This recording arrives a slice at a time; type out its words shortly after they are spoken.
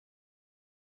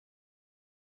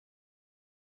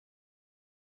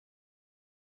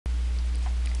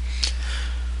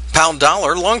Pound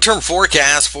dollar long-term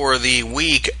forecast for the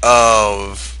week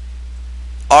of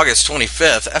August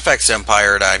 25th,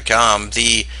 fxempire.com.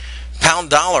 The pound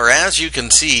dollar, as you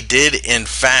can see, did in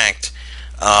fact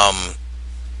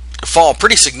fall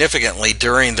pretty significantly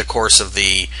during the course of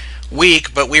the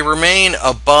week, but we remain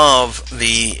above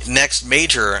the next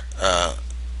major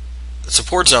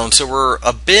support zone, so we're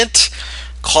a bit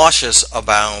cautious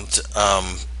about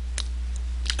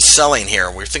selling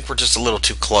here. We think we're just a little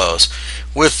too close.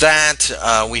 With that,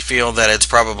 we feel that it's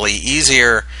probably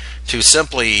easier to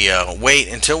simply wait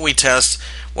until we test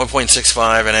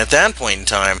 1.65, and at that point in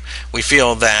time we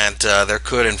feel that there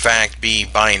could in fact be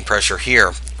buying pressure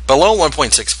here. Below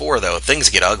 1.64 though, things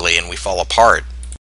get ugly and we fall apart.